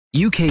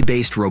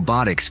UK-based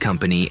robotics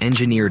company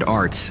Engineered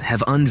Arts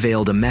have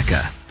unveiled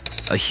AMECA,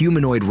 a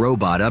humanoid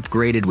robot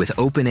upgraded with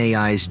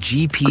OpenAI's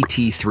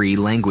GPT-3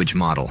 language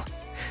model.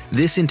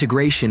 This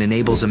integration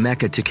enables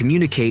AMECA to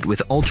communicate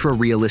with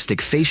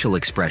ultra-realistic facial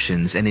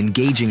expressions and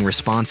engaging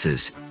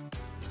responses.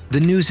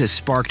 The news has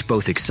sparked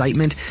both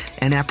excitement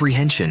and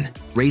apprehension,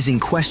 raising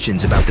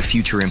questions about the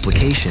future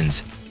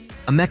implications.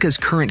 AMECA's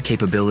current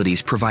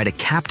capabilities provide a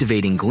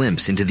captivating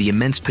glimpse into the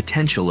immense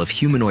potential of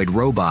humanoid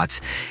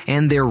robots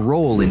and their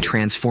role in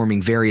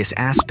transforming various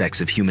aspects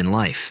of human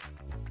life.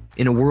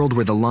 In a world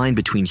where the line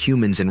between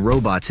humans and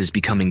robots is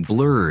becoming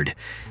blurred,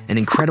 an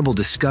incredible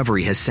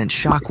discovery has sent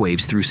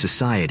shockwaves through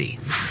society.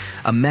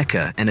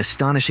 AMECA, an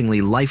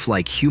astonishingly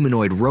lifelike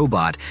humanoid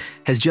robot,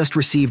 has just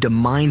received a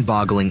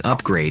mind-boggling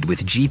upgrade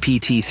with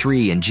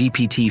GPT-3 and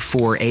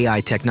GPT-4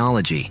 AI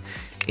technology.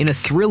 In a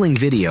thrilling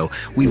video,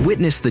 we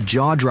witnessed the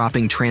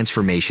jaw-dropping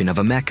transformation of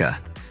AMECA.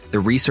 The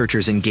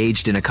researchers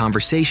engaged in a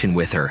conversation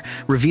with her,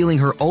 revealing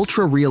her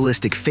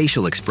ultra-realistic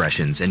facial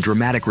expressions and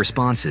dramatic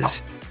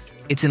responses.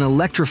 It's an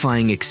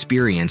electrifying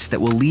experience that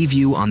will leave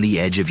you on the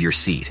edge of your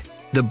seat.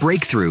 The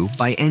breakthrough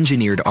by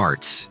Engineered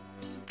Arts.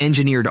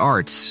 Engineered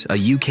Arts,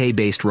 a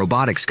UK-based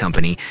robotics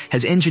company,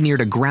 has engineered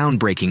a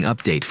groundbreaking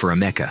update for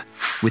AMECA.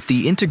 With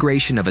the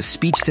integration of a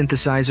speech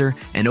synthesizer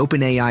and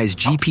OpenAI's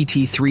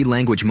GPT-3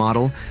 language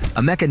model,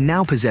 AMECA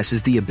now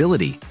possesses the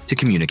ability to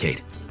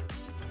communicate.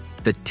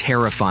 The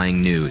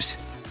terrifying news.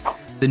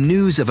 The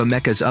news of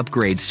AMECA's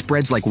upgrade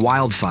spreads like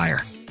wildfire,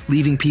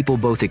 leaving people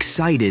both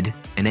excited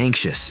and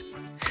anxious.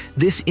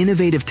 This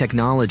innovative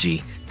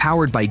technology,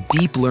 powered by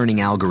deep learning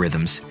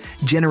algorithms,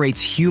 generates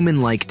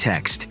human-like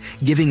text,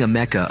 giving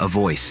AMECA a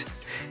voice.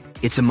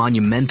 It's a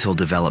monumental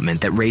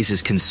development that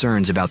raises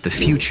concerns about the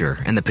future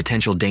and the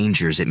potential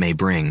dangers it may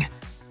bring.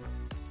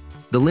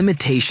 The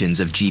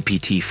limitations of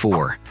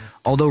GPT-4.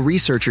 Although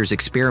researchers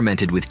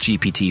experimented with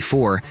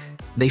GPT-4,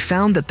 they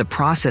found that the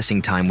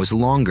processing time was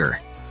longer,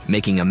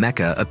 making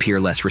AMECA appear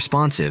less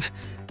responsive.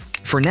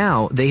 For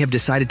now, they have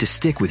decided to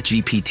stick with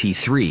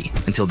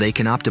GPT-3 until they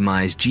can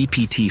optimize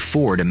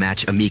GPT-4 to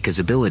match AMECA's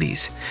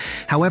abilities.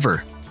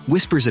 However,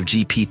 whispers of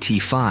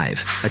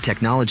GPT-5, a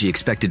technology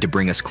expected to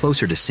bring us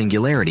closer to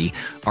Singularity,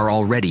 are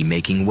already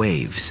making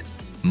waves,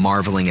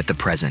 marveling at the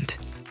present.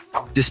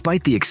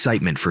 Despite the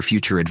excitement for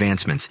future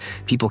advancements,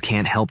 people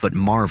can't help but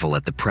marvel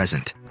at the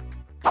present.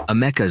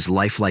 AMECA's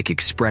lifelike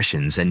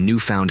expressions and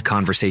newfound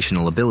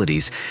conversational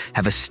abilities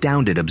have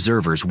astounded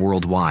observers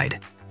worldwide.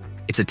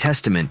 It's a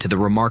testament to the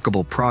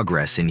remarkable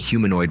progress in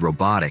humanoid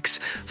robotics,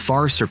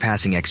 far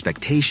surpassing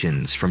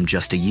expectations from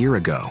just a year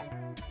ago.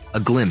 A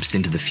glimpse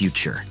into the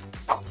future.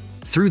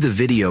 Through the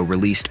video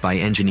released by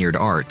Engineered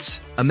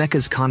Arts,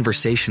 AMECA's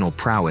conversational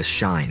prowess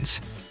shines.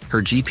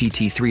 Her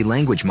GPT-3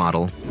 language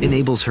model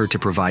enables her to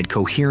provide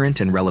coherent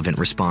and relevant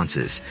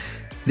responses.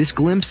 This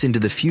glimpse into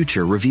the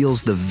future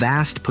reveals the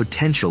vast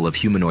potential of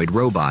humanoid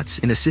robots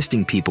in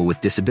assisting people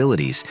with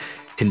disabilities,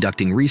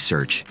 conducting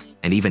research,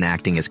 and even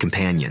acting as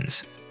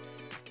companions.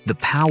 The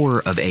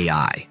power of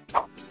AI.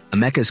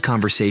 AMECA's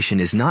conversation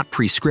is not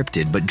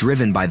pre-scripted but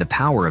driven by the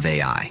power of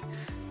AI.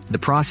 The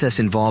process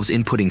involves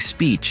inputting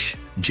speech,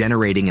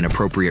 generating an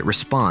appropriate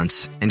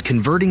response, and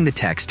converting the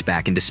text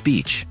back into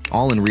speech,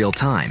 all in real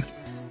time.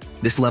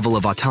 This level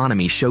of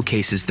autonomy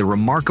showcases the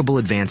remarkable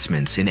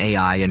advancements in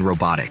AI and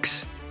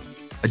robotics.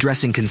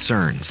 Addressing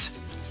concerns.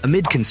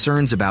 Amid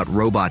concerns about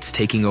robots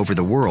taking over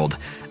the world,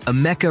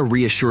 AMECA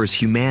reassures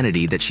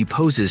humanity that she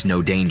poses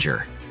no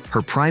danger.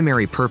 Her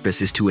primary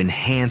purpose is to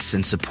enhance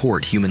and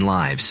support human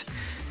lives.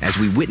 As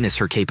we witness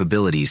her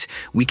capabilities,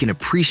 we can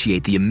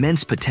appreciate the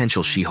immense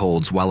potential she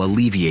holds while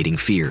alleviating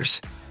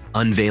fears.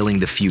 Unveiling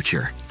the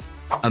future.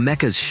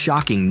 AMECA's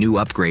shocking new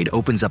upgrade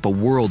opens up a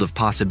world of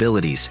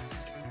possibilities.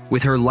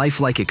 With her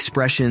lifelike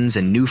expressions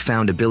and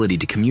newfound ability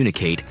to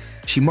communicate,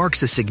 she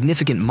marks a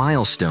significant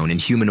milestone in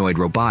humanoid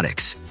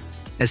robotics.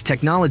 As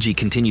technology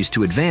continues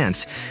to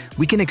advance,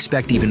 we can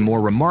expect even more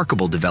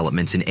remarkable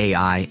developments in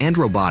AI and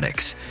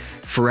robotics,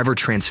 forever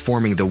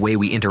transforming the way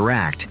we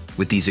interact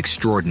with these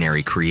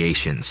extraordinary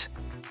creations.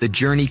 The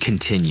journey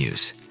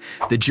continues.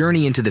 The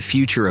journey into the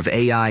future of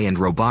AI and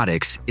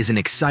robotics is an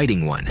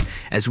exciting one.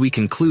 As we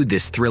conclude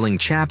this thrilling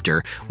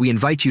chapter, we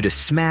invite you to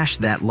smash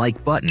that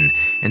like button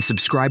and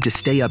subscribe to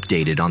stay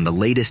updated on the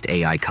latest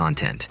AI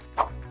content.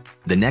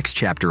 The next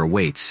chapter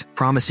awaits,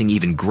 promising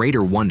even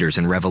greater wonders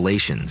and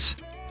revelations.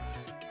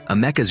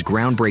 AMECA's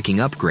groundbreaking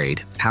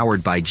upgrade,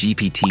 powered by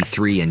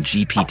GPT-3 and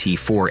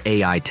GPT-4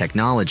 AI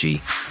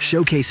technology,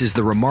 showcases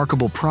the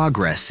remarkable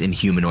progress in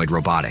humanoid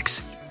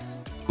robotics.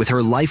 With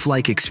her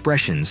lifelike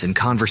expressions and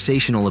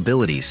conversational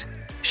abilities,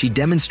 she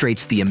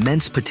demonstrates the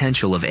immense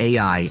potential of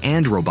AI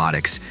and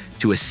robotics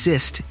to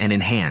assist and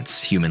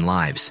enhance human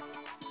lives.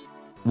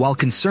 While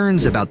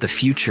concerns about the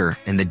future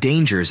and the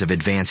dangers of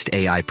advanced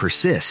AI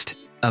persist,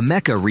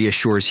 AMECA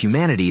reassures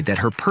humanity that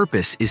her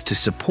purpose is to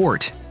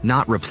support,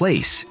 not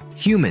replace,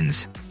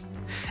 humans.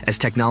 As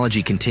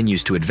technology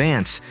continues to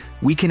advance,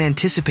 we can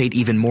anticipate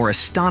even more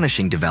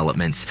astonishing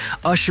developments,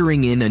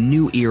 ushering in a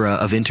new era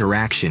of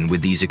interaction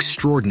with these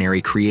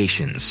extraordinary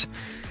creations.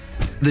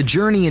 The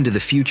journey into the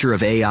future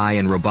of AI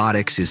and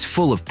robotics is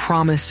full of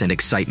promise and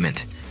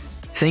excitement.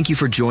 Thank you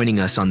for joining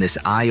us on this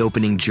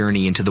eye-opening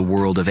journey into the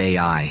world of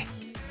AI.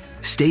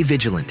 Stay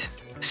vigilant,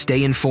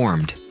 stay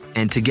informed,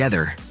 and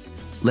together,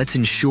 let's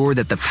ensure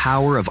that the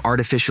power of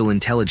artificial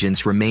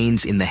intelligence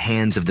remains in the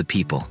hands of the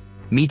people.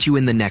 Meet you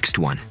in the next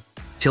one.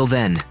 Till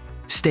then,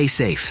 stay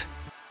safe.